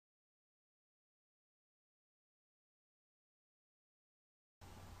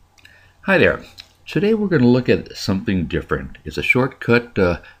Hi there. Today we're going to look at something different. It's a shortcut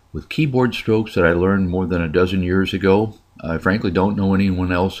with keyboard strokes that I learned more than a dozen years ago. I frankly don't know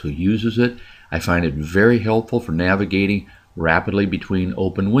anyone else who uses it. I find it very helpful for navigating rapidly between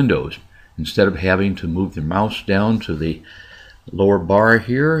open windows. Instead of having to move the mouse down to the lower bar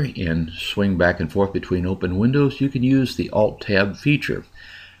here and swing back and forth between open windows, you can use the Alt-Tab feature.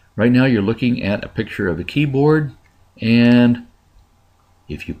 Right now you're looking at a picture of a keyboard, and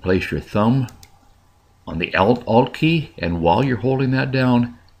if you place your thumb on the Alt key, and while you're holding that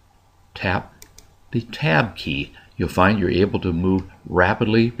down, tap the Tab key, you'll find you're able to move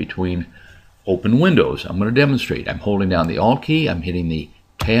rapidly between open windows. I'm going to demonstrate. I'm holding down the Alt key, I'm hitting the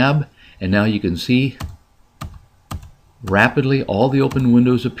Tab, and now you can see rapidly all the open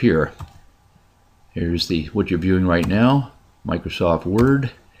windows appear. Here's what you're viewing right now, Microsoft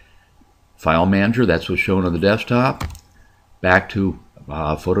Word, File Manager, that's what's shown on the desktop. Back to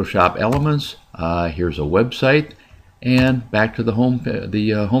Photoshop Elements, here's a website, and back to the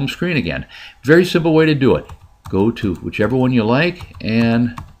home screen again. Very simple way to do it. Go to whichever one you like,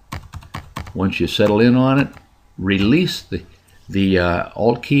 and once you settle in on it, release the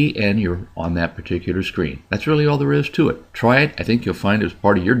Alt key, and you're on that particular screen. That's really all there is to it. Try it. I think you'll find it's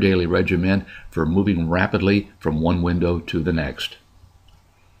part of your daily regimen for moving rapidly from one window to the next.